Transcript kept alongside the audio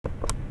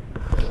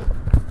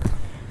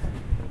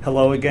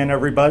Hello again,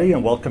 everybody,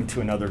 and welcome to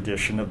another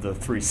edition of the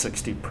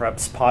 360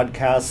 Preps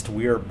podcast.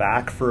 We are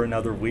back for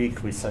another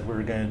week. We said we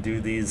were going to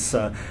do these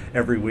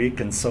every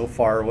week, and so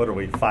far, what are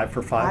we, 5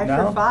 for 5 now?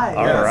 5 for 5.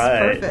 All yes,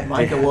 right. Perfect.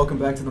 Micah, welcome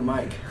back to the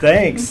mic.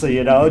 Thanks.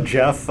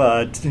 Jeff,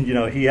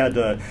 he had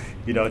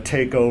to,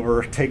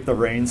 take the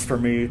reins for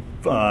me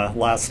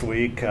last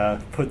week,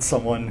 put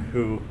someone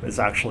who is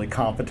actually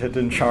competent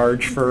in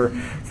charge for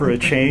a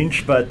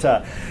change,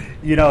 but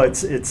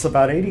it's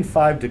about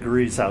 85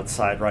 degrees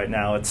outside right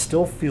now. It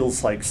still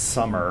feels like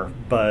summer,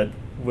 but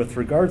with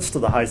regards to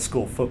the high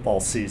school football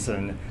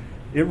season,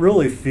 it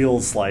really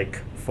feels like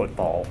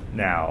football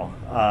now.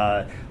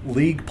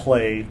 League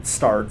play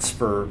starts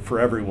for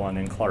everyone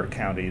in Clark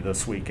County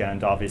this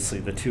weekend. Obviously,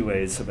 the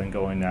 2As have been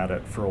going at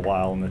it for a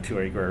while in the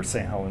 2A Greater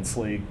St. Helens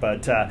League.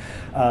 But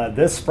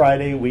this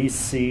Friday, we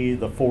see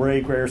the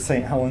 4A Greater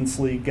St. Helens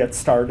League get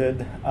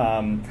started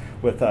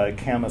with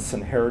Camas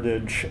and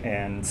Heritage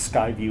and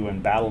Skyview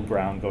and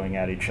Battleground going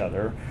at each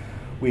other.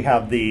 We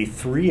have the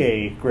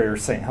 3A Greater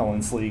St.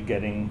 Helens League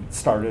getting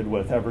started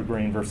with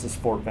Evergreen versus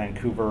Fort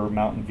Vancouver,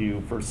 Mountain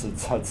View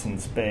versus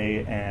Hudson's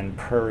Bay, and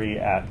Prairie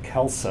at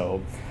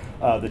Kelso.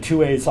 The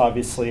 2As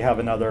obviously have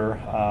another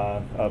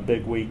a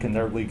big week in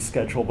their league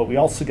schedule, but we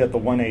also get the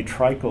 1A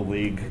Trico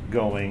League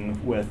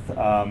going with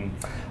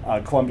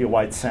Columbia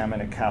White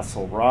Salmon at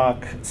Castle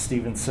Rock,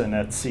 Stevenson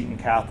at Seton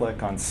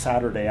Catholic on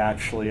Saturday,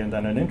 actually, and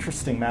then an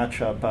interesting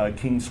matchup,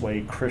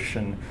 Kingsway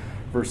Christian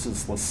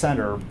versus La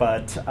Center.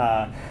 But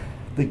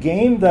the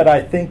game that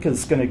I think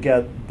is going to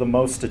get the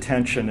most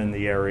attention in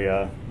the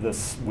area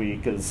this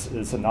week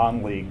is a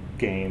non-league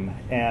game,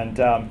 and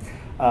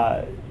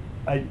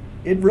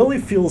it really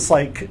feels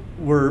like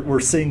we're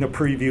seeing a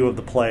preview of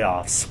the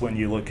playoffs when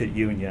you look at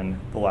Union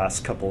the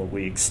last couple of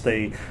weeks.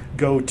 They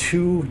go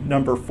to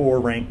number 4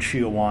 ranked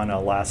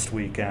Chiawana last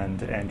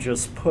weekend and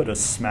just put a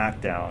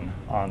smackdown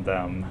on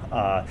them.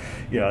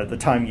 At the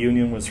time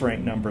Union was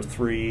ranked number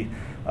 3.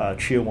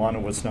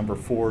 Chiawana was number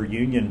 4.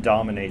 Union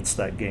dominates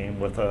that game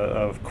with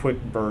a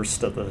quick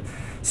burst at the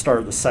start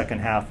of the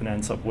second half and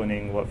ends up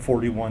winning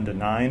 41-9.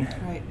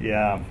 Right.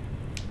 Yeah,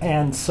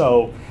 and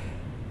so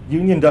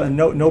Union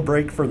no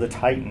break for the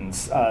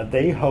Titans.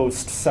 They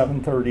host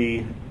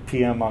 7:30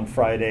 p.m. on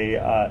Friday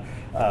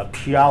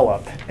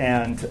Puyallup,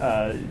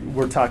 and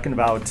we're talking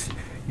about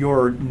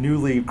your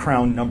newly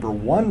crowned number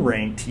 1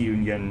 ranked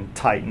Union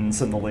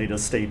Titans in the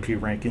latest AP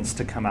rankings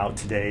to come out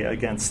today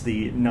against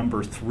the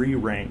number 3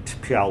 ranked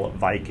Puyallup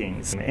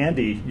Vikings.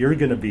 Andy, you're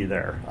going to be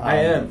there. I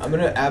am. I'm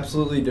going to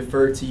absolutely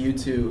defer to you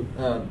two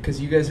because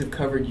you guys have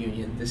covered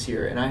Union this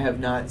year, and I have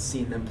not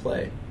seen them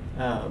play.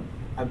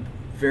 I'm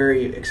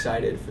very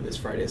excited for this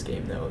Friday's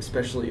game, though,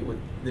 especially with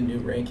the new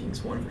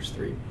rankings, 1 versus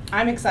 3.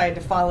 I'm excited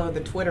to follow the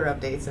Twitter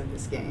updates of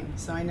this game.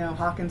 So I know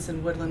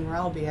Hawkinson Woodland, where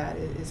I'll be at,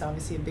 is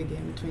obviously a big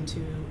game between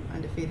 2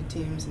 undefeated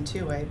teams in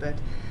 2A, but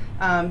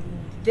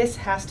this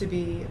has to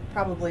be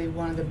probably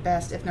one of the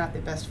best, if not the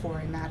best,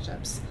 4A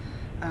matchups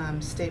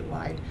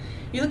statewide.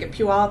 You look at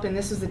Puyallup, and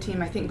this is the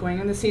team I think going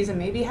into the season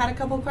maybe had a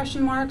couple of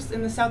question marks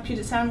in the South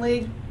Puget Sound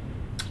League.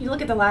 You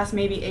look at the last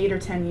maybe 8 or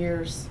 10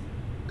 years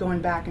going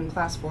back in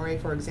Class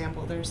 4A, for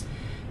example, there's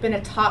been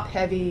a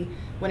top-heavy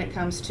when it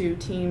comes to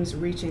teams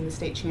reaching the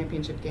state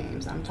championship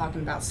games. I'm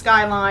talking about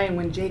Skyline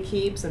when Jake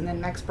Heaps and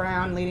then Max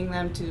Brown leading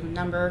them to a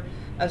number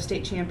of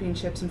state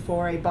championships in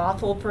 4A.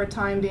 Bothell, for a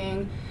time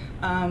being,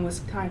 was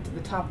kind of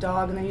the top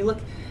dog. And then you look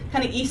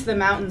kind of east of the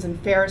mountains, and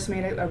Ferris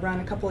made a run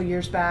a couple of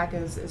years back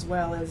as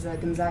well as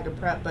Gonzaga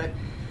Prep. But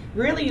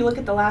really, you look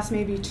at the last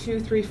maybe 2,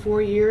 3,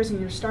 4 years, and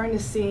you're starting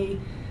to see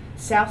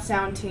South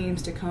Sound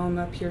teams,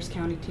 Tacoma, Pierce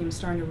County teams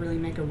starting to really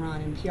make a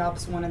run, and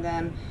Puyallup's one of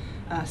them.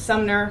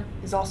 Sumner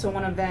is also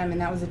one of them, and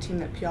that was a team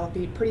that Puyallup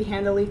beat pretty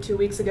handily 2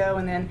 weeks ago.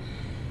 And then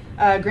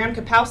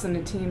Graham-Kapowsin,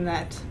 a team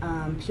that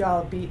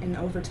Puyallup beat in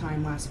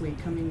overtime last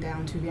week, coming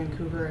down to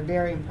Vancouver, a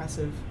very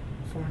impressive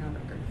 4-0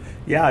 record.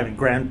 Yeah, I mean,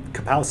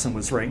 Graham-Kapowsin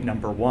was ranked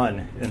number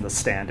 1 in the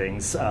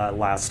standings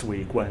last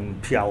week when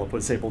Puyallup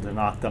was able to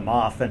knock them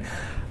off. And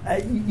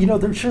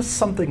there's just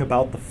something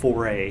about the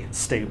 4A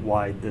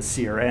statewide this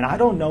year, and I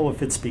don't know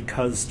if it's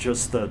because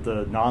just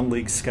the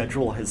non-league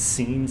schedule has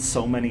seen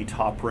so many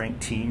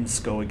top-ranked teams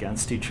go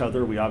against each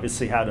other. We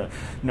obviously had a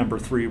number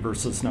 3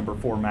 versus number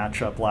 4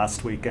 matchup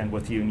last weekend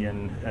with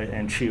Union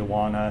and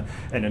Chiawana,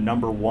 and a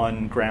number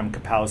 1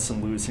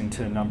 Graham-Kapowsin losing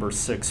to number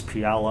 6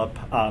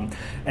 Puyallup.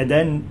 And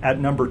then at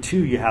number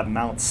 2, you have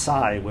Mount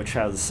Si, which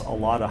has a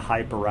lot of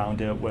hype around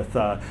it with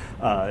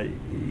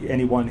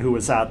anyone who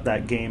was at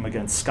that game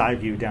against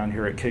Skyview down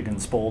here at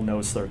Kiggins Bowl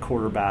knows their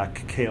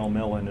quarterback, Cale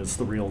Millen, is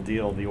the real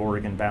deal, the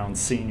Oregon-bound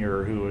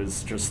senior who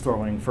is just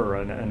throwing for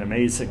an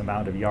amazing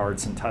amount of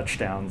yards and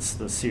touchdowns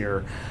this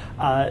year.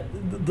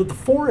 The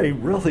 4A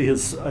really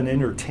is an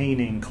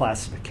entertaining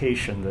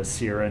classification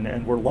this year,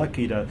 and we're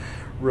lucky to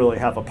really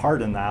have a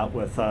part in that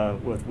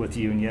with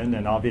Union,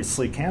 and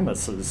obviously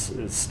Camas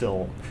is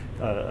still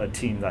a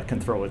team that can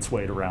throw its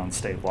weight around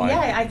statewide.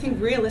 Yeah, I think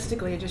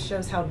realistically it just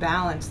shows how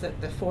balanced that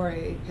the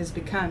 4A has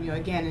become.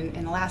 Again,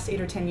 in the last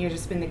 8 or 10 years,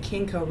 it's been the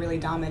KingCo really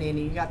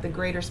dominating. You got the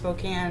Greater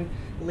Spokane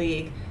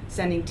League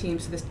sending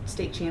teams to the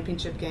state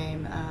championship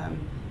game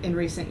in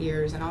recent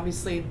years, and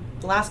obviously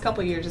the last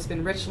couple of years it's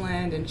been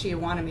Richland and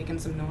Chiawana making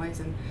some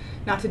noise, and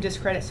not to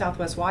discredit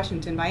Southwest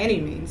Washington by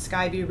any means.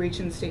 Skyview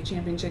reaching the state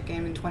championship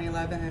game in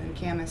 2011 and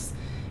Camas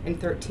in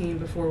 13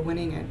 before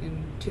winning it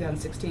in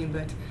 2016,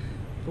 but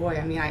boy,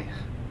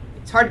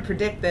 it's hard to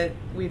predict that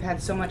we've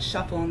had so much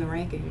shuffle in the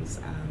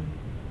rankings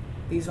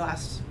these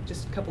last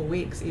just couple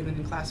weeks, even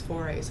in Class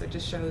 4A. So it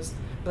just shows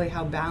really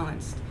how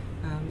balanced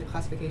the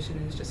classification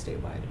is just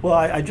statewide. Well,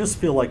 I just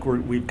feel like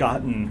we've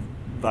gotten,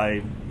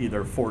 by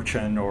either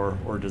fortune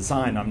or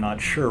design, I'm not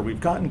sure, we've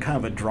gotten kind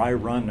of a dry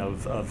run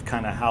of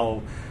kind of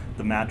how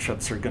the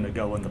matchups are going to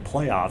go in the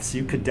playoffs.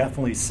 You could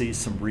definitely see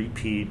some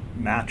repeat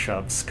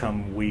matchups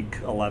come week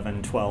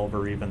 11, 12,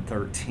 or even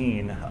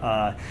 13.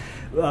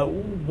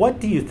 What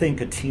do you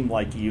think a team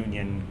like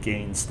Union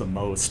gains the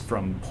most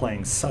from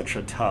playing such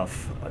a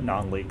tough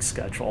non-league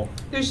schedule?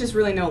 There's just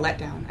really no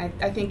letdown.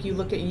 I think you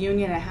look at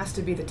Union, it has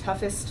to be the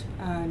toughest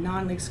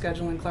non-league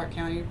schedule in Clark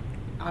County.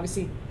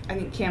 Obviously, I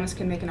think Camas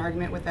can make an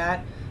argument with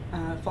that,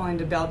 falling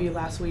to Bellevue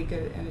last week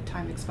at a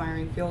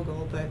time-expiring field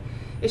goal, but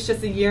it's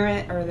just the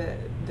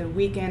the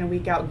week in and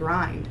week out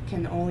grind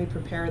can only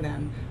prepare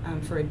them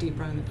for a deep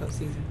run in the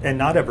postseason. And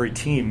not every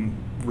team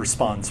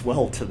responds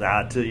well to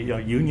that.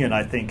 Union,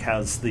 I think,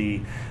 has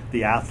the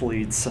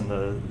athletes and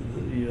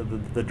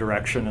the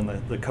direction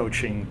and the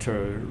coaching to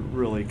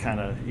really kind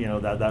of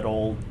that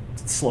old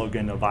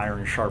slogan of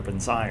iron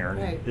sharpens iron.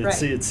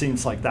 Right. It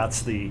seems like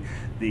that's the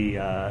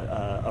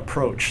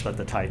approach that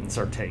the Titans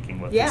are taking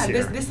with this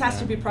year. This has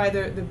to be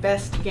probably the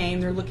best game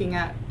they're looking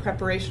at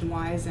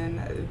preparation-wise,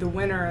 and the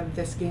winner of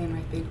this game,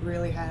 I think,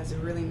 really has a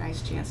really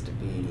nice chance to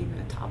be even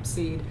a top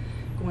seed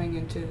going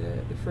into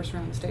the first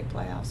round of the state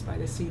playoffs by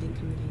the seeding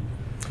committee.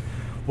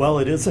 Well,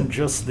 it isn't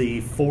just the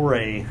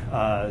 4A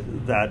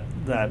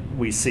that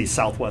we see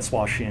Southwest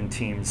Washington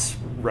teams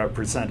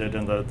represented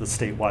in the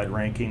statewide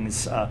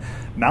rankings.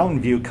 Mountain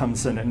View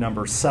comes in at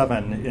number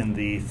 7 in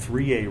the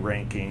 3A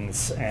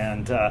rankings,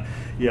 and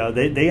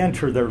they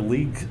enter their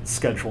league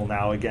schedule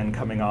now, again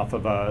coming off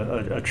of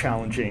a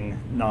challenging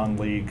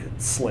non-league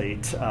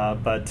slate.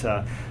 But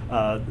the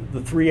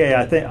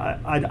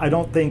 3A, I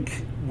don't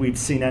think we've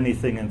seen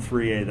anything in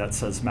 3A that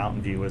says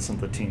Mountain View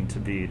isn't the team to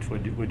beat.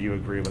 Would you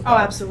agree with that? Oh,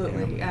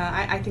 absolutely.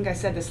 Yeah. I think I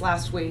said this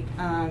last week.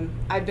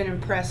 I've been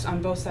impressed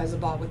on both sides of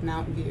the ball with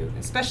Mountain View,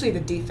 especially the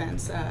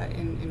defense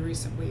in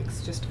recent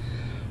weeks. Just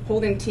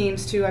holding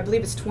teams to, I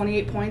believe it's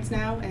 28 points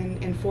now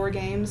in 4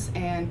 games,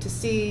 and to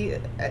see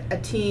a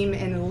team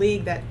in a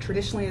league that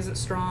traditionally isn't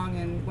strong,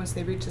 and once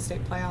they reach the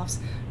state playoffs,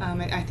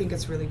 I think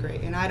it's really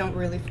great. And I don't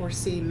really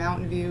foresee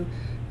Mountain View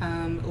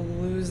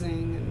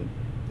losing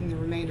in the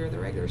remainder of the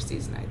regular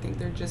season. I think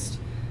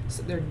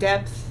their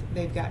depth,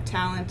 they've got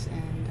talent,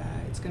 and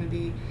it's going to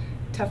be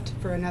tough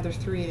for another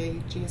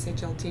 3A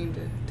GSHL team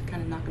to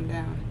kind of knock them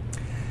down.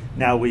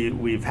 Now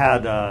we've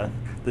had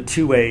the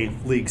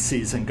 2A league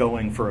season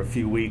going for a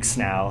few weeks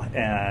now,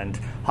 and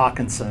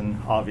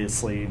Hawkinson,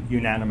 obviously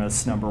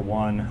unanimous number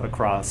 1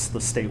 across the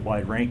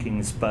statewide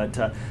rankings,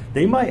 but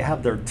they might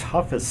have their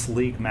toughest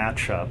league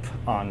matchup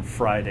on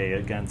Friday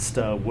against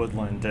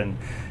Woodland, and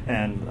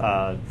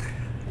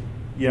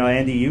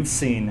Andy, you've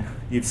seen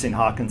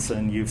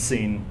Hawkinson, you've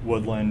seen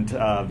Woodland.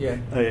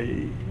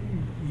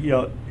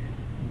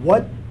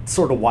 What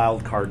sort of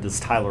wild card does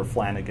Tyler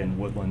Flanagan,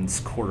 Woodland's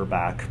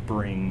quarterback,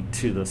 bring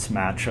to this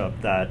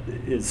matchup that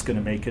is going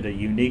to make it a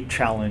unique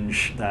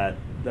challenge that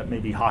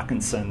maybe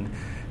Hawkinson,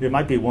 it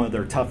might be one of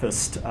their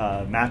toughest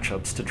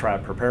matchups to try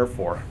to prepare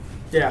for?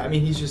 Yeah,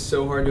 he's just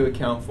so hard to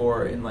account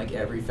for in like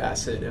every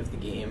facet of the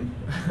game.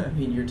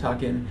 You're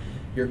talking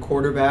your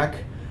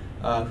quarterback,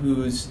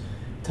 who's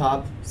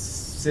top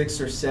 6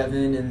 or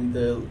 7 in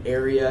the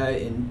area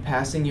in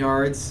passing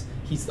yards.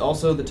 He's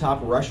also the top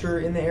rusher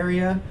in the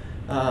area.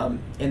 And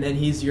then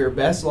he's your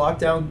best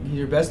lockdown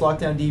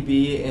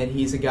DB, and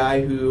he's a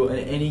guy who, on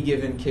any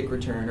given kick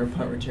return or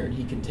punt return,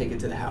 he can take it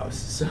to the house.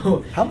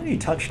 So, how many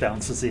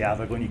touchdowns does he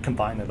have when you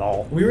combine it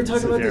all? We were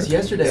talking about this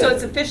yesterday. So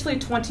it's officially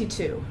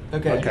 22.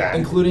 Okay.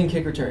 Including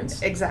kick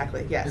returns.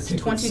 Exactly. Yes.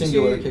 22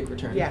 singular kick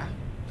returns. Yeah,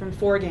 from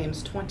 4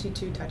 games,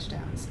 22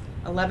 touchdowns,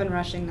 11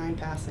 rushing, 9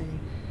 passing,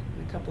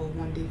 and a couple of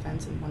 1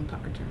 defense and 1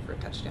 punt return for a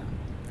touchdown.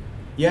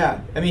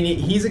 Yeah,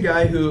 he's a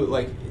guy who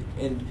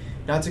and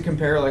not to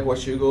compare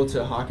Washougal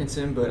to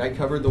Hawkinson, but I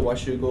covered the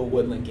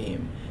Washougal-Woodland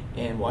game,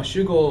 and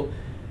Washougal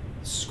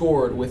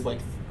scored with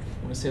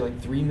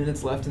 3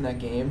 minutes left in that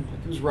game.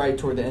 It was right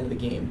toward the end of the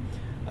game,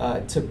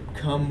 to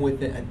come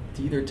within,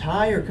 to either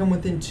tie or come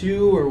within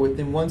 2 or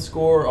within 1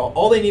 score.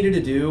 All they needed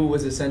to do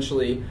was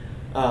essentially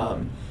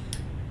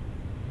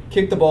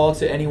kick the ball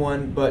to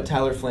anyone but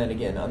Tyler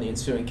Flanagan on the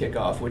ensuing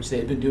kickoff, which they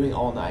had been doing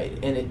all night.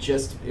 And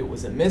it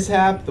was a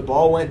mishap. The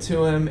ball went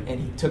to him, and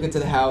he took it to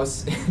the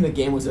house, and the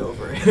game was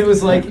over. It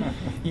was like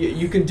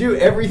you can do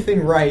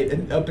everything right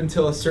and up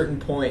until a certain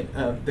point.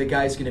 The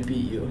guy's going to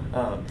beat you.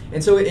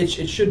 And so it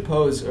should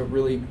pose a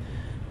really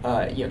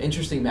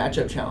interesting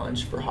matchup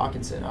challenge for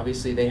Hawkinson.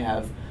 Obviously, they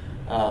have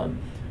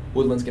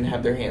Woodland's going to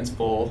have their hands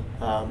full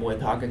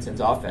with Hawkinson's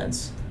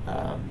offense,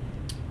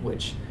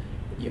 which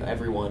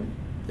everyone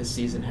this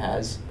season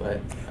has. But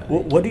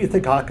what do you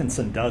think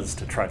Hawkinson does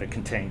to try to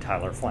contain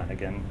Tyler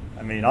Flanagan?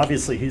 I mean,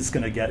 obviously he's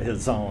going to get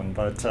his own,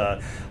 but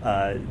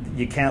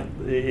you can't.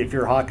 If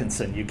you're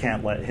Hawkinson, you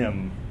can't let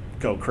him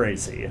go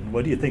crazy. And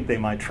what do you think they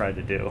might try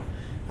to do?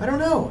 I don't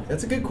know.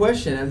 That's a good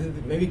question. I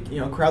think maybe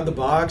crowd the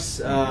box.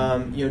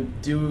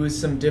 Do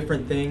some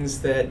different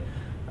things that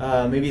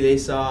maybe they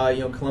saw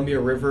Columbia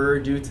River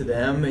do to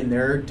them in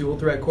their dual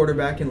threat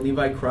quarterback and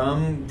Levi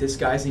Crum,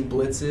 disguising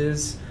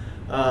blitzes.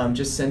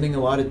 Just sending a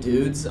lot of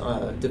dudes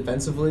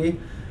defensively.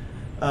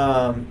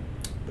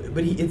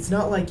 But it's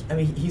not like,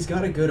 he's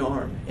got a good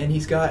arm, and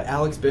he's got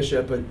Alex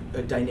Bishop,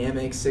 a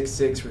dynamic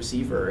 6'6"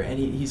 receiver, and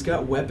he's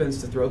got weapons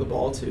to throw the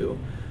ball to.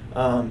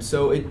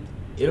 So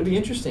it'll be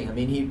interesting. They're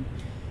going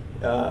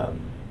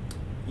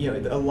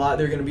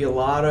to be a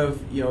lot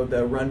of,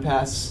 the run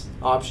pass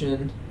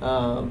option.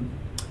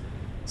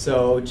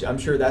 So I'm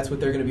sure that's what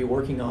they're going to be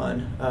working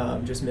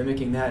on, just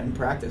mimicking that in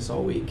practice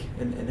all week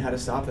and how to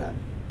stop that.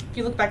 If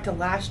you look back to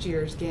last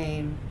year's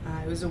game,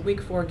 it was a Week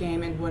 4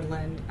 game in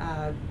Woodland.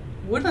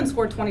 Woodland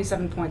scored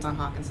 27 points on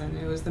Hawkinson.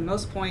 It was the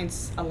most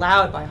points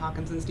allowed by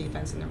Hawkinson's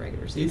defense in the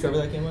regular season. Did you cover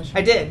that game last year?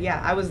 I did,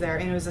 yeah. I was there.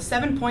 And it was a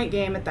 7-point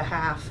game at the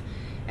half.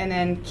 And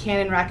then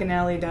Cannon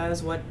Racanelli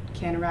does what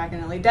Cannon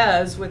Racanelli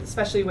does,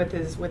 especially with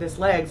his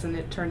legs, and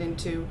it turned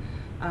into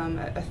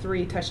a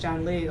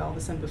 3-touchdown lead all of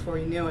a sudden before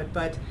you knew it.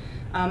 But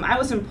I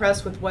was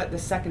impressed with what the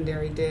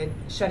secondary did,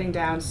 shutting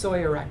down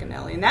Sawyer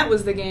Racanelli. And that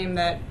was the game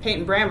that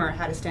Peyton Brammer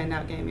had a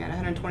standout game. He had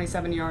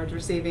 127 yards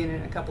receiving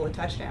and a couple of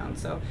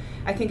touchdowns. So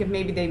I think if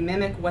maybe they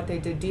mimic what they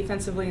did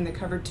defensively in the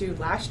cover 2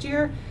 last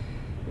year,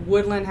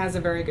 Woodland has a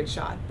very good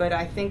shot. But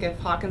I think if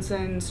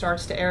Hawkinson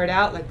starts to air it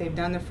out like they've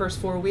done the first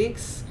 4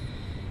 weeks,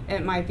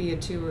 it might be a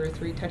 2 or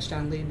 3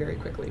 touchdown lead very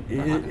quickly for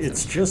Hawkinson.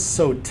 It's just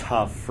so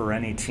tough for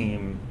any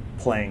team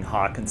playing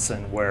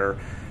Hawkinson where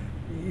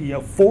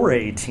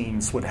 4A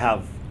teams would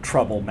have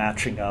trouble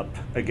matching up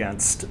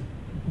against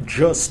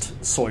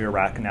just Sawyer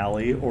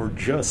Racanelli or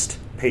just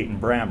Peyton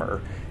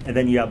Brammer. And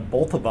then you have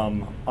both of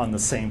them on the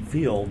same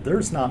field.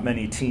 There's not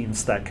many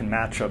teams that can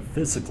match up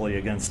physically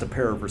against a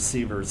pair of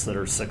receivers that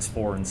are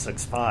 6'4" and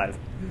 6'5".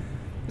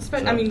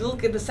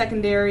 Look at the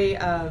secondary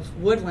of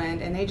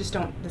Woodland, and they just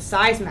don't. The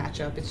size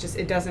matchup,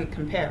 it doesn't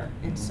compare,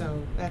 and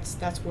so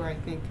that's where I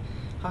think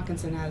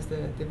Hawkinson has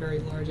the very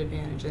large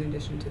advantage in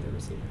addition to the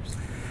receivers.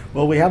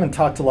 Well, we haven't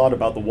talked a lot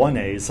about the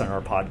 1As on our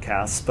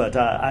podcast, but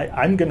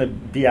I'm going to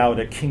be out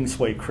at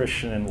Kingsway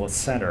Christian in La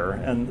Center,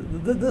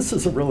 and this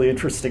is a really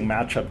interesting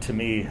matchup to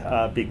me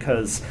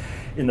because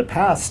in the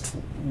past,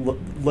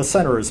 La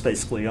Center has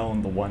basically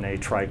owned the 1A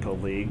Trico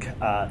League.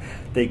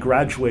 They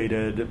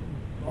graduated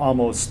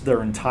almost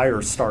their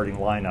entire starting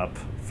lineup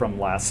from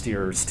last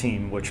year's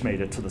team, which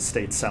made it to the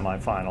state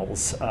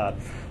semifinals.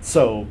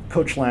 So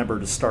Coach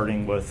Lambert is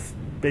starting with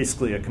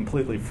basically a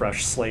completely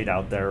fresh slate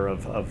out there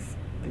of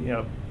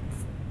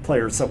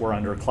players that were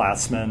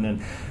underclassmen,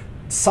 and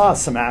saw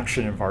some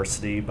action in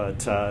varsity,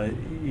 but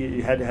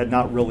had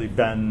not really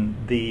been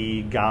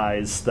the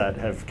guys that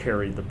have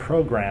carried the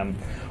program.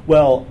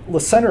 Well, La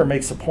Center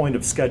makes a point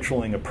of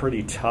scheduling a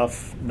pretty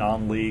tough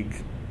non-league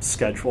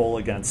schedule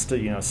against some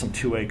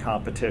 2A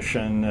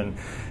competition,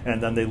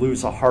 and then they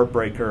lose a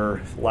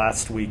heartbreaker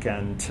last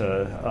weekend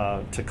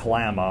to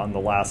Kalama on the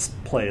last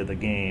play of the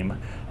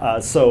game.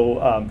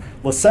 So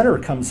La Center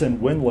comes in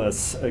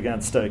winless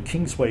against a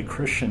Kingsway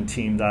Christian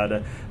team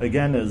that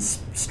again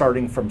is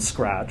starting from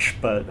scratch,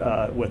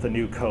 but with a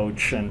new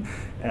coach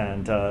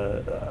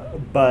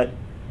but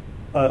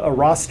a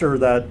roster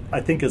that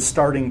I think is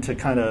starting to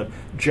kind of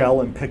gel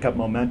and pick up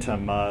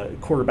momentum.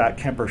 Quarterback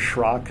Kemper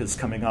Schrock is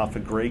coming off a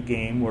great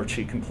game where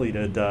she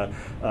completed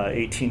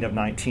 18 of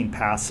 19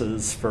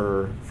 passes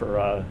for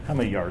how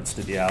many yards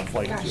did he have?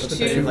 Like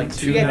 290,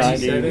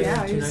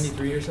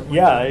 293 or something.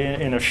 Yeah,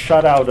 in a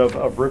shutout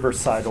of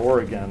Riverside,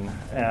 Oregon.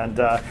 And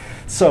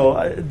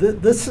so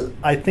this,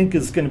 I think,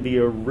 is going to be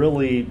a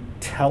really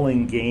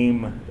telling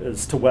game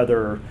as to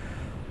whether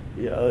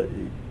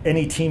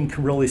any team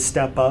can really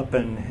step up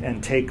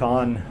and take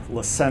on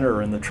La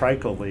Center in the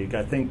Trico League.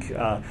 I think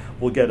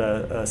we'll get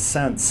a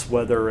sense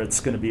whether it's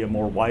going to be a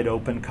more wide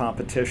open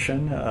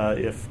competition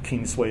if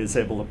Kingsway is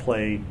able to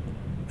play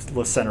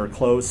La Center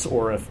close,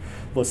 or if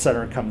La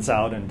Center comes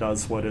out and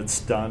does what it's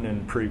done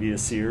in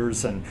previous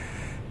years and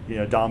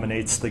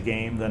dominates the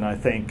game, then I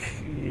think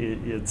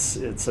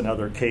it's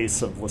another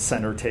case of Le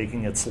Center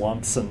taking its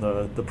lumps in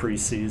the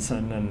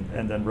preseason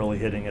and then really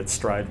hitting its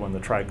stride when the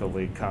Trico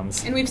League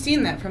comes. And we've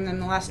seen that from them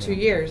the last 2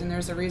 years, and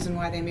there's a reason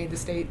why they made the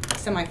state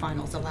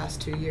semifinals the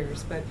last 2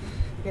 years. But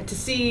to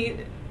see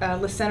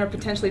Le Center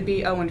potentially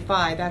be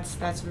 0-5,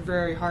 that's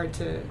very hard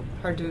to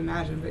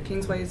imagine. But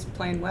Kingsway is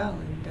playing well,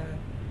 and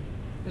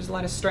there's a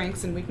lot of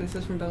strengths and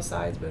weaknesses from both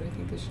sides, but I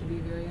think this should be a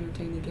very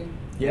entertaining game.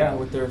 Yeah,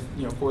 with their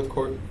fourth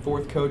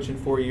coach in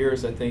 4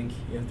 years, I think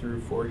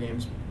through 4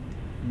 games,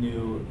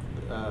 new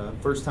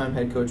first-time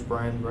head coach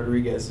Brian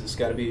Rodriguez has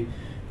got to be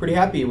pretty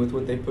happy with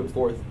what they put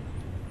forth.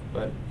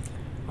 But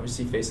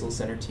obviously, face a Le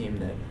Center team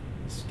that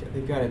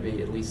they've got to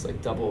be at least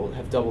have double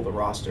the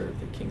roster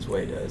that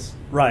Kingsway does.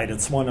 Right,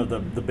 it's one of the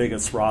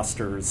biggest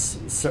rosters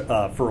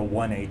for a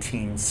 1A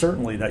team,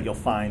 certainly that you'll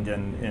find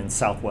in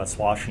Southwest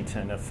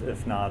Washington,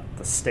 if not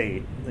the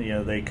state.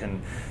 They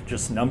can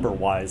just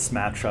number-wise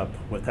match up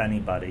with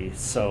anybody.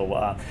 So,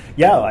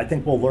 I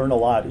think we'll learn a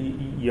lot.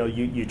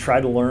 You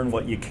try to learn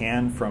what you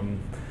can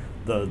from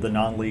the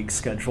non-league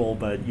schedule,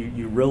 but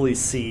you really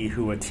see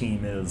who a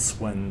team is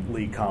when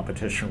league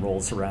competition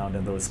rolls around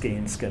and those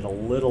games get a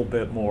little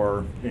bit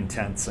more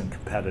intense and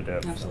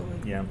competitive.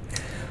 Absolutely. Yeah.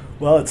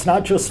 Well, it's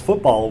not just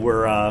football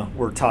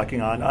we're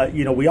talking on.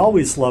 We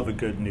always love a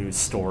good news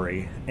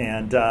story,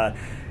 and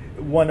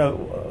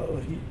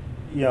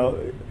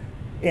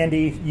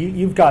Andy,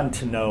 you've gotten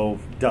to know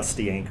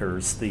Dusty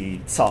Ankers, the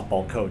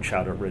softball coach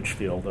out at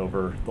Ridgefield,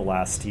 over the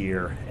last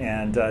year,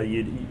 and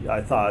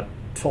I thought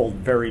told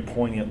very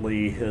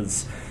poignantly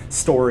his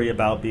story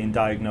about being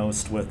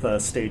diagnosed with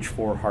stage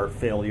 4 heart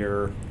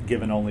failure,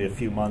 given only a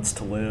few months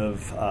to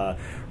live,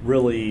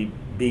 really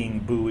being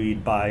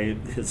buoyed by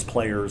his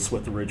players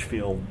with the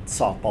Ridgefield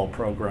softball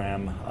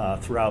program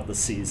throughout the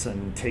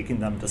season,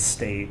 taking them to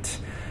state,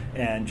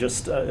 and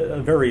just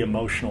a very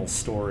emotional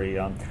story,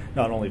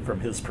 not only from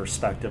his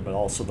perspective, but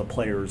also the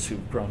players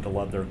who've grown to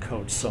love their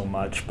coach so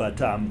much.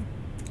 But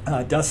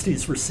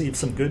Dusty's received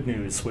some good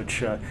news,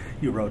 which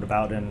you wrote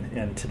about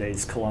in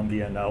today's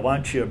Columbian. Why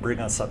don't you bring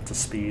us up to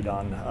speed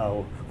on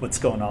what's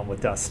going on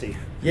with Dusty?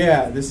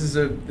 Yeah, this is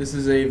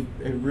a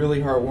really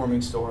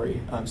heartwarming story.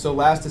 So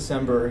last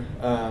December,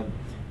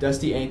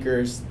 Dusty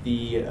Ankers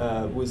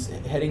was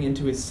heading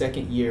into his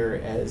second year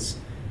as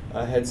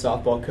head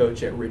softball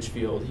coach at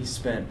Ridgefield. He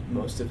spent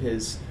most of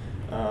his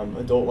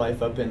adult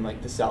life up in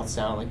the South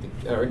Sound,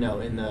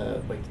 in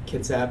the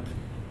Kitsap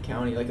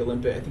County,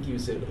 Olympic. I think he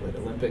was at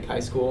Olympic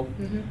High School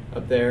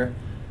up there,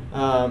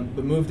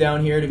 but moved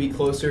down here to be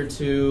closer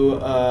to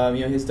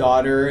his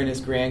daughter and his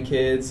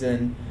grandkids.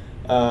 And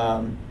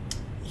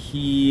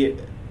he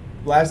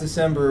last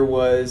December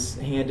was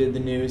handed the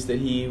news that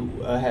he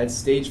had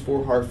stage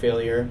 4 heart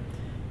failure,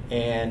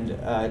 and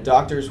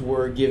doctors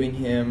were giving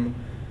him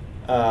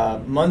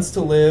months to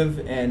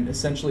live, and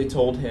essentially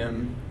told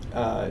him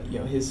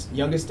his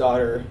youngest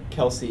daughter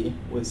Kelsey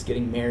was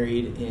getting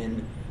married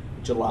in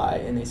July,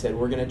 and they said,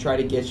 we're going to try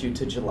to get you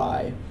to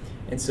July.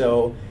 And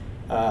so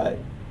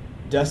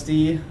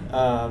Dusty,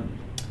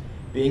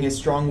 being as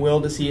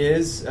strong-willed as he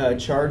is,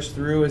 charged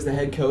through as the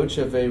head coach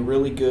of a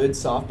really good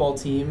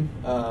softball team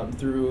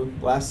through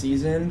last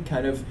season,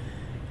 kind of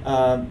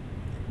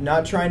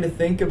not trying to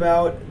think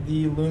about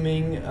the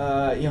looming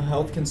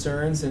health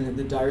concerns and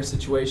the dire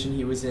situation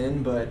he was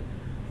in, but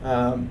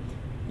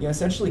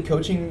essentially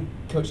coaching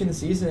the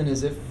season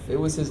as if it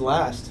was his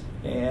last.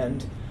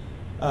 And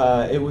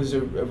it was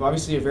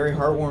obviously very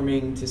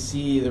heartwarming to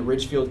see the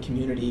Ridgefield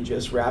community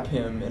just wrap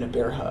him in a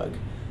bear hug.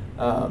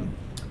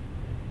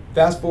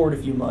 Fast forward a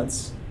few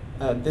months.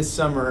 This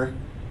summer,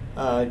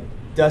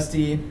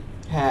 Dusty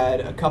had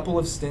a couple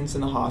of stints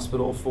in the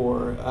hospital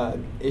for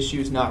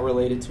issues not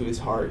related to his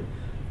heart,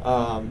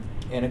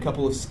 and a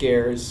couple of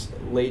scares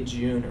late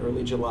June,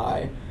 early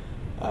July.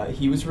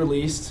 He was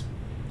released.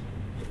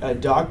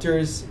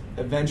 Doctors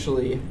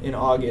eventually, in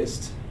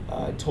August,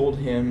 told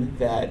him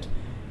that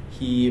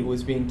he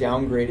was being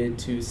downgraded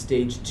to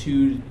stage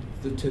 2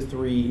 to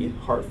 3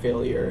 heart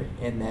failure,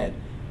 and that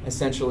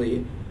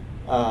essentially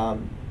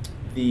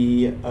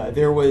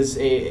there was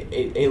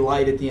a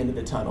light at the end of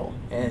the tunnel,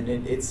 and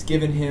it's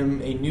given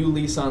him a new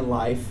lease on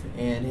life.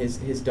 And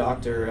his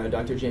doctor,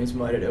 Dr. James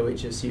Mudd at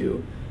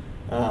OHSU,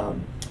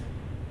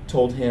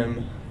 told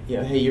him,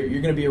 hey,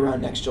 you're going to be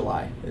around next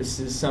July. This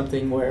is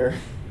something where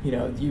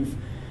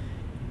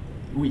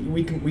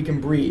we can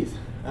breathe.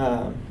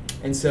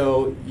 And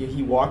so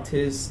he walked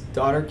his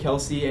daughter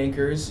Kelsey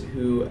Ankers,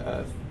 who,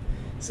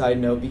 side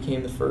note,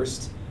 became the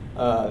first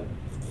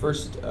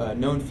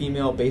known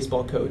female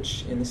baseball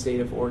coach in the state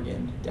of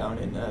Oregon, down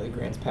in the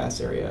Grants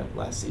Pass area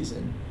last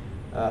season.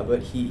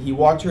 But he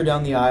walked her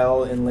down the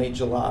aisle in late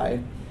July,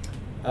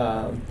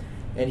 and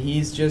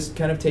he's just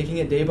kind of taking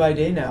it day by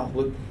day now,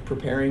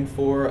 preparing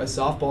for a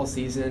softball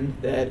season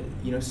that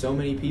so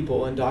many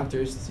people and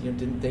doctors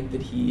didn't think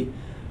that he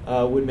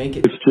would make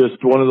it. It's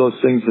just one of those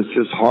things that's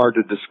just hard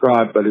to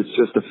describe, but it's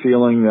just a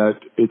feeling that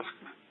it's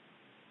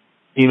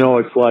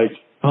like,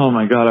 oh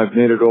my God, I've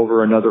made it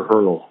over another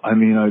hurdle. I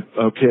mean,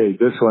 okay,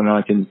 this one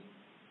I can,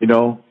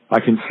 I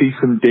can see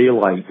some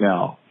daylight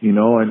now,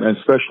 and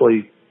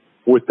especially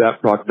with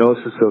that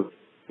prognosis of,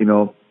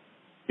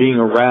 being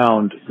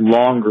around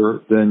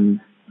longer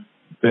than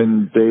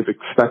they've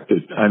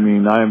expected. I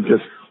mean, I am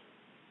just,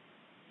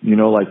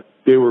 like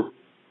they were,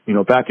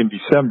 back in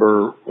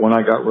December when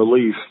I got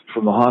released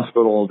from the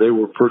hospital, they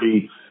were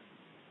pretty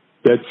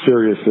dead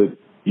serious that,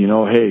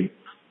 hey,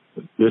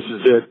 this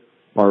is it.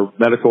 Our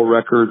medical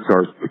records,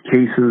 our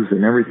cases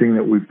and everything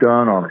that we've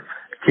done, our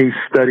case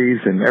studies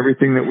and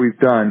everything that we've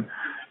done,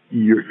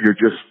 you're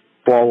just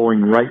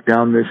following right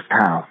down this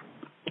path.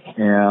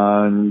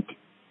 And,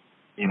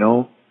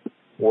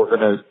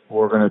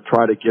 we're gonna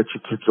try to get you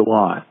to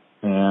July.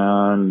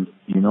 And,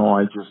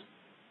 I just,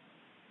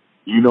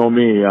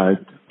 me, I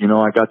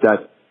got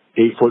that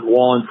 8-foot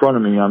wall in front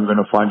of me. I'm going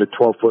to find a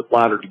 12-foot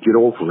ladder to get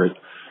over it.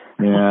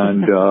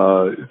 And,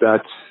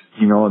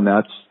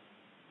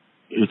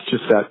 it's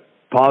just that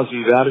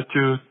positive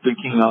attitude,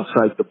 thinking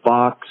outside the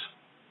box,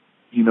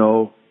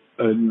 and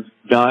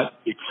not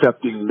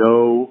accepting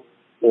no,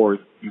 or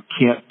you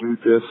can't do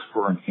this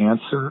for an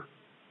answer.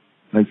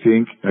 I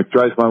think it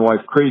drives my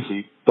wife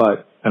crazy,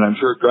 and I'm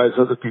sure it drives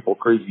other people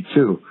crazy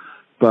too,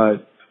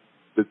 but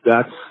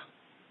that's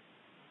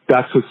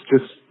what's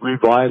just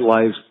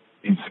revitalized.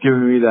 It's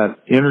giving me that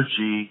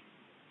energy,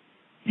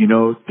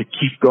 to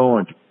keep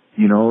going, to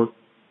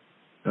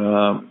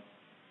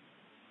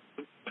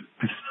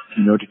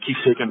keep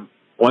taking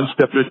one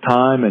step at a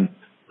time, and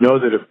know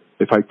that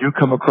if I do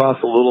come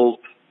across a little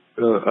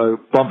a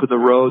bump in the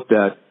road,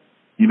 that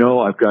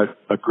I've got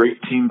a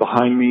great team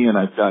behind me, and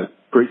I've got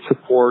great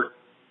support,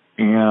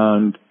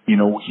 and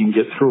we can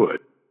get through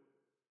it.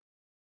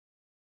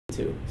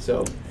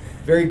 So,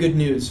 very good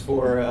news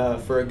for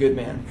a good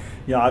man.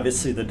 Yeah,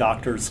 obviously the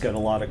doctors get a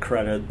lot of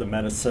credit. The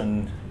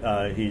medicine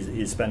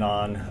he's been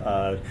on.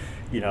 I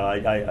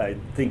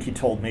think he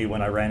told me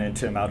when I ran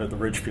into him out at the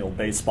Ridgefield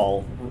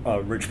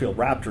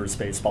Raptors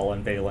baseball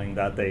unveiling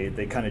that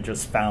they kind of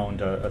just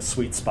found a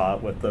sweet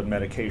spot with the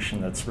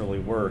medication that's really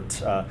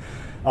worked.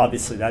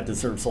 Obviously, that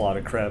deserves a lot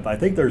of credit. But I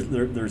think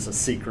there's a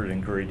secret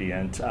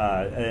ingredient,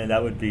 and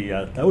that would be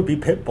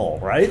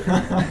Pitbull, right?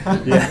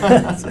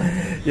 Yeah.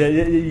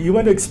 You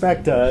wouldn't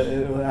expect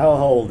how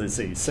old is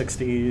he?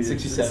 67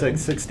 to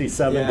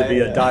be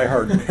a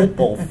diehard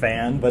Pitbull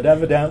fan, but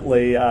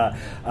evidently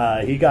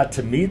he got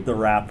to meet the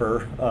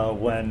rapper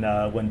when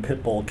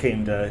Pitbull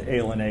came to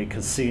A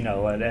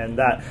Casino, and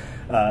that.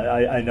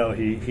 I know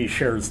he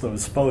shares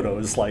those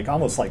photos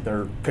almost like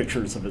they're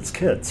pictures of his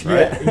kids,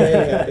 right?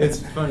 Yeah. It's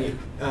funny.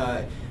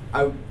 I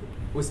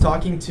was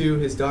talking to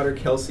his daughter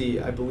Kelsey,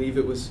 I believe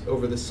it was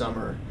over the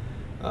summer,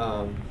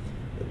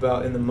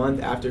 about in the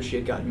month after she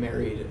had gotten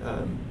married,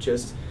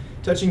 just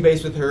touching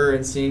base with her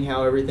and seeing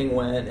how everything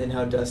went and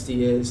how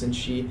Dusty is, and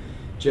she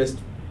just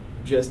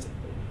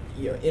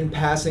in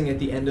passing at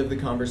the end of the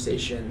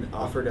conversation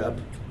offered up,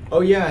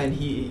 oh yeah, and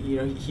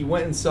he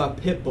went and saw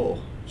Pitbull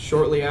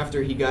shortly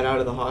after he got out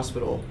of the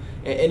hospital,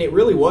 and it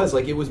really was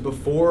it was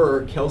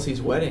before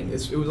Kelsey's wedding.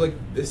 It was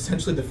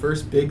essentially the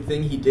first big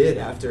thing he did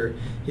after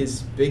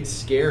his big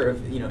scare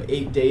of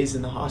 8 days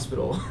in the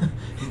hospital.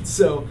 And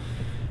so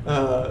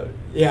I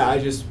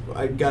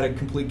got a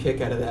complete kick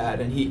out of that.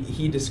 And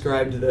he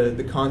described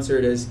the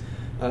concert as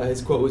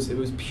his quote was, it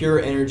was pure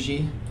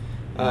energy.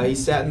 He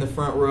sat in the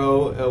front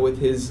row with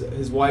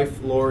his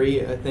wife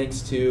Lori,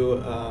 thanks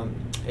to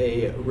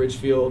a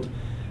Ridgefield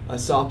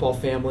softball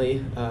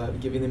family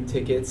giving them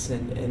tickets,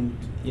 and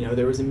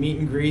there was a meet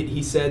and greet.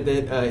 He said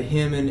that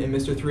him and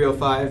Mr.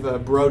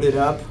 305 broed it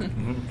up.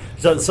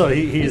 So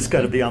he's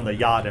going to be on the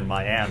yacht in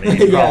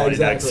Miami. Yeah,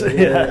 exactly.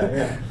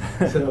 Yeah.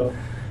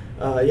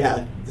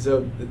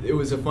 So it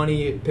was a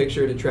funny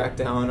picture to track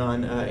down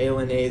on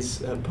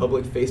ALNA's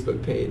public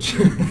Facebook page.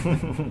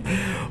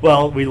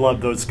 Well, we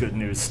love those good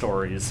news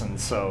stories, and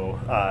so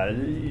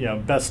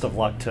best of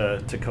luck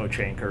to Coach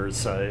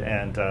Ankers,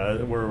 and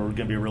we're going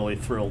to be really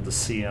thrilled to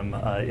see him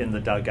in the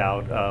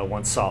dugout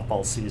once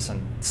softball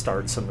season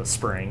starts in the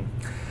spring.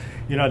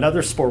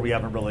 Another sport we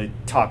haven't really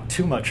talked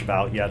too much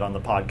about yet on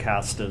the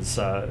podcast is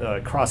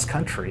cross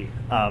country.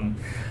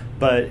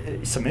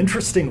 But some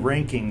interesting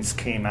rankings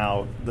came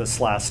out this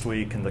last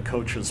week in the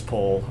coaches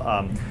poll.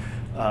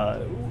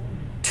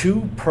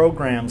 Two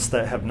programs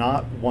that have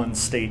not won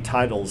state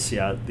titles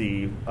yet,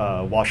 the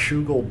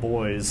Washougal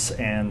boys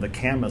and the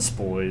Camas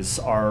boys,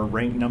 are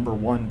ranked number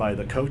one by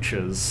the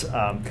coaches.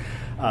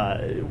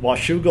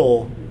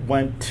 Washougal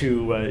went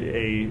to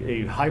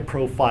a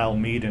high-profile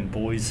meet in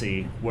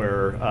Boise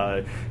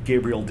where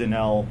Gabriel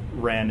Dinnell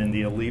ran in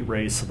the elite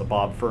race of the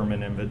Bob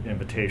Furman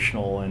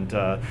Invitational and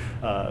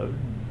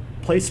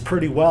placed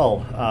pretty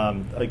well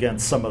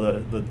against some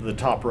of the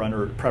top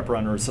prep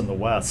runners in the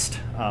West.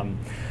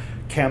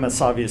 Camas,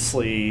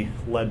 obviously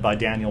led by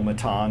Daniel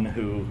Matan,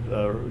 who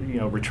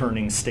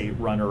returning state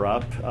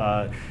runner-up,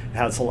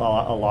 has a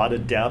lot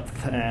of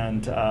depth,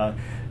 and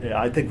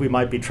I think we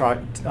might be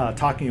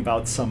talking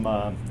about some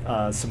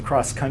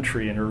cross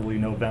country in early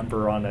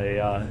November on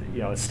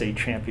a state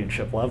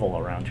championship level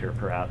around here,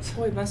 perhaps.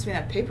 Boy, it must be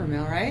that paper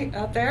mill, right,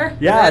 out there?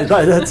 Yeah,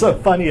 that's a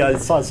funny. I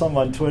saw some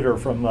on Twitter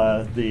from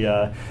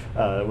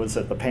was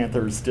it the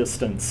Panthers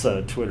Distance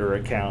Twitter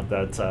account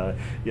that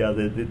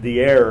the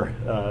air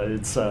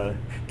it's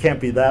can't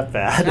be that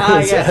bad.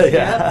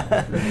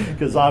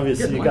 Because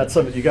obviously you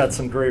got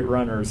some great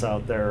runners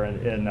out there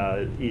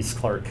in East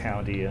Clark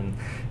County,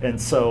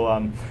 and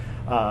so.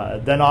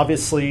 Then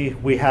obviously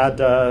we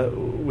had a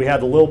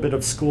little bit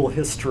of school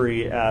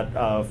history at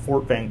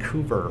Fort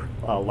Vancouver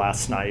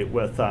last night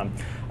with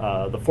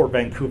the Fort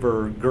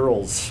Vancouver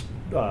girls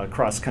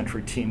cross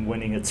country team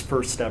winning its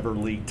first ever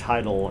league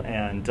title,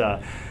 and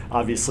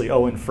obviously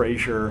Owen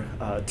Frazier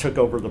took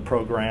over the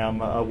program.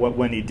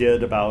 When he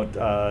did about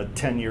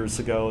 10 years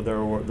ago,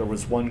 there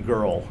was one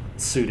girl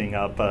suiting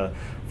up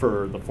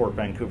for the Fort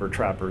Vancouver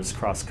Trappers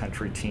cross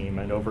country team,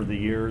 and over the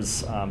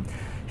years.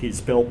 He's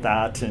built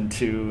that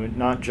into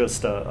not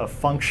just a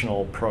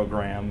functional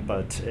program,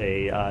 but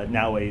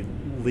now a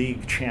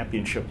league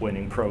championship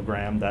winning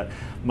program that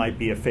might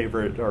be a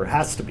favorite, or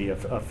has to be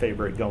a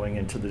favorite going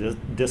into the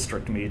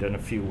district meet in a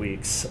few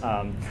weeks.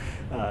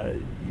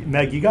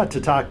 Meg, you got to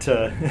talk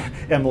to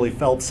Emily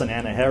Phelps and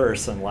Anna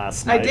Harrison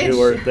last night. I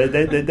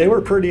did. They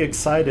were pretty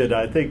excited.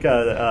 I think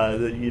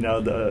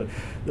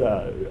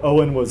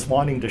Owen was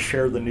wanting to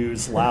share the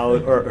news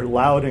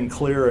loud and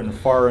clear and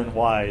far and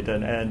wide,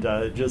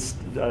 and just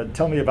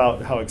tell me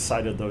about how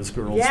excited those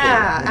girls were.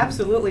 Yeah,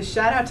 absolutely.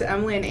 Shout out to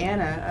Emily and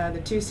Anna,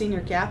 the two senior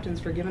captains,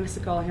 for giving us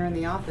a call here in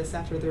the office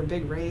after their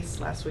big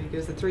race last week. It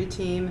was a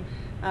 3-team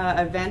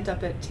event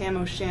up at Tam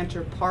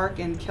O'Shanter Park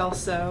in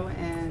Kelso,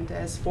 and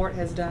as Fort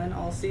has done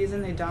all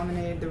season, they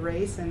dominated the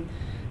race, and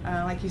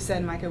like you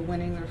said, Micah,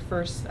 winning their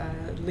first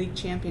league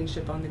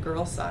championship on the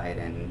girls' side.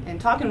 And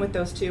talking with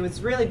those two, it's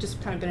really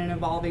just kind of been an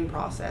evolving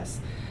process.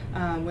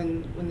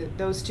 When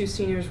those two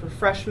seniors were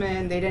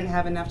freshmen, they didn't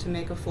have enough to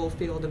make a full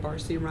field of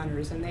varsity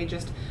runners, and they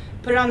just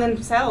put it on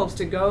themselves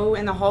to go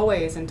in the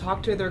hallways and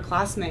talk to their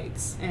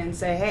classmates and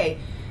say, hey,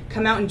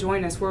 come out and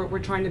join us. We're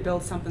trying to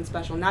build something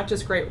special, not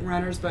just great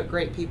runners, but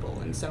great people.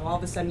 And so all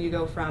of a sudden you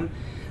go from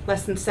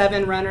less than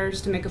 7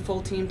 runners to make a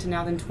full team to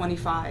now than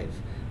 25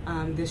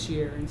 this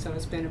year. And so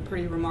it's been a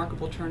pretty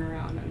remarkable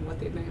turnaround in what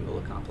they've been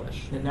able to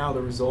accomplish. And now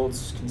the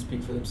results can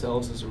speak for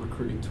themselves as a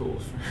recruiting tool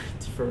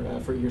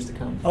for years to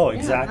come. Oh,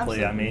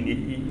 exactly. Yeah, I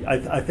mean,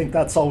 I think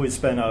that's always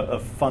been a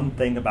fun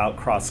thing about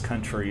cross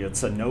country.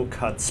 It's a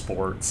no-cut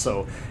sport,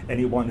 so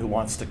anyone who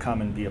wants to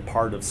come and be a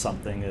part of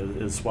something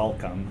is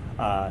welcome.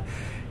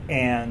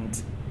 And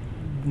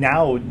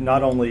now,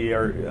 not only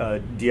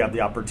do you have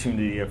the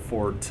opportunity at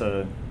Fort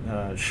to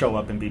show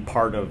up and be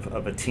part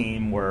of a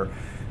team where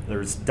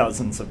there's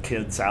dozens of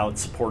kids out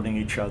supporting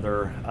each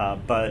other,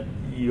 but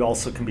you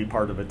also can be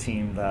part of a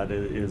team that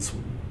is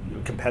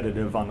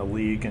competitive on a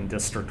league and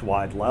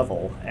district-wide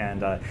level,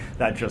 and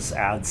that just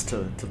adds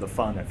to the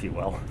fun, if you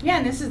will. Yeah,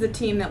 and this is the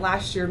team that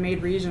last year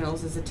made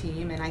regionals as a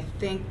team, and I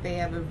think they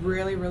have a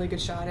really, really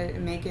good shot at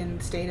making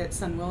state at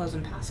Sun Willows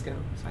and Pasco.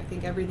 So I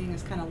think everything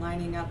is kind of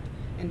lining up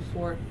in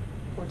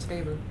Fort's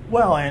favor.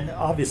 Well, and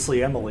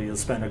obviously Emily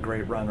has been a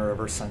great runner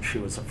ever since she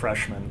was a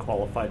freshman,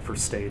 qualified for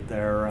state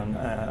there, and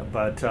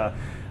but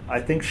I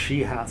think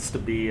she has to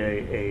be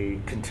a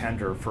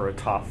contender for a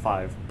top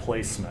 5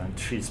 placement.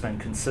 She's been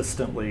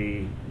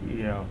consistently,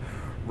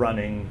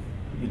 running,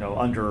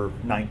 under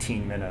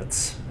 19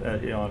 minutes,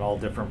 in all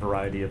different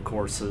variety of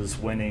courses,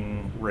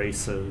 winning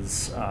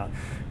races.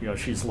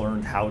 She's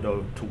learned how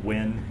to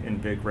win in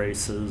big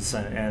races,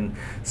 and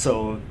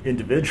so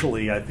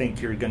individually, I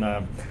think you're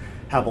gonna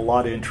have a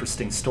lot of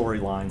interesting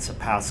storylines at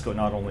Pasco.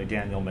 Not only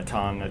Daniel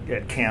Matong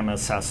at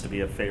Camas has to be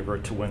a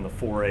favorite to win the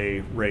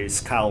 4A race.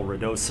 Kyle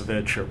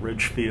Radosevich at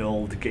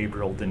Ridgefield,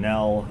 Gabriel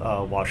Donnell,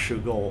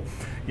 Washougal,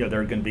 they're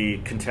going to be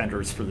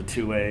contenders for the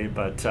 2A.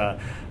 But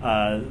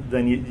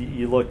then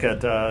you look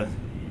at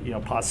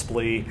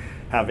possibly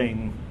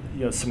having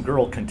some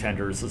girl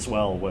contenders as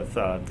well with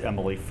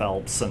Emily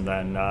Phelps, and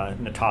then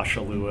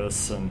Natasha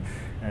Lewis and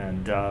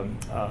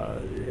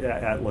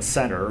at La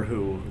Center,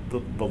 who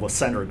the La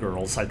Center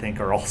girls, I think,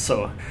 are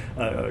also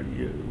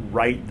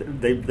right.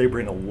 They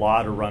bring a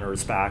lot of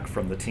runners back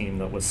from the team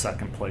that was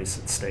second place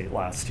at state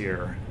last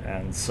year,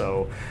 and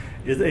so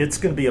it's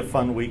going to be a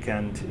fun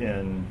weekend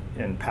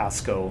in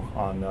Pasco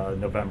on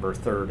November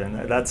 3rd, and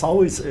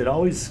it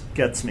always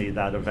gets me,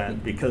 that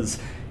event, because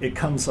it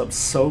comes up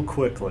so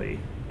quickly,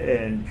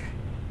 and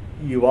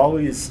you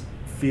always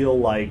feel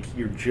like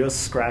you're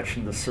just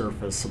scratching the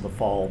surface of the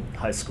fall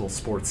high school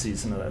sports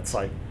season, and it's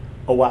like,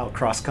 oh wow,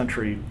 cross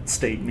country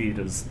state meet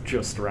is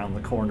just around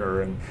the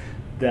corner, and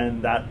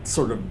then that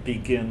sort of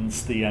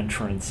begins the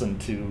entrance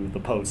into the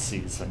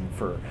postseason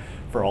for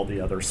all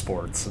the other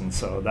sports, and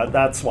so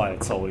that's why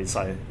it's always,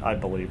 I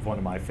believe, one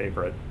of my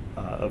favorite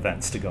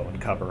events to go and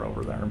cover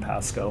over there in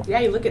Pasco. Yeah,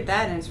 you look at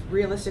that, and it's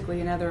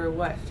realistically another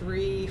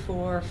 3,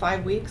 4,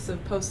 5 weeks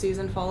of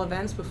postseason fall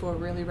events before it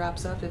really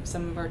wraps up, if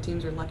some of our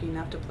teams are lucky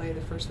enough to play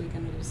the first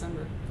weekend of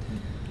December.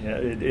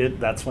 Yeah,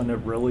 that's when it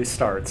really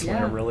starts, when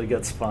Yeah. it really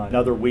gets fun.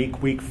 Another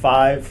week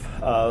 5,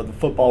 the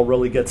football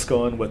really gets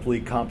going with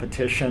league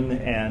competition,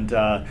 and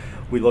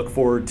we look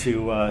forward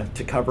to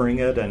covering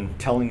it and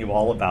telling you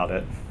all about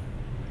it.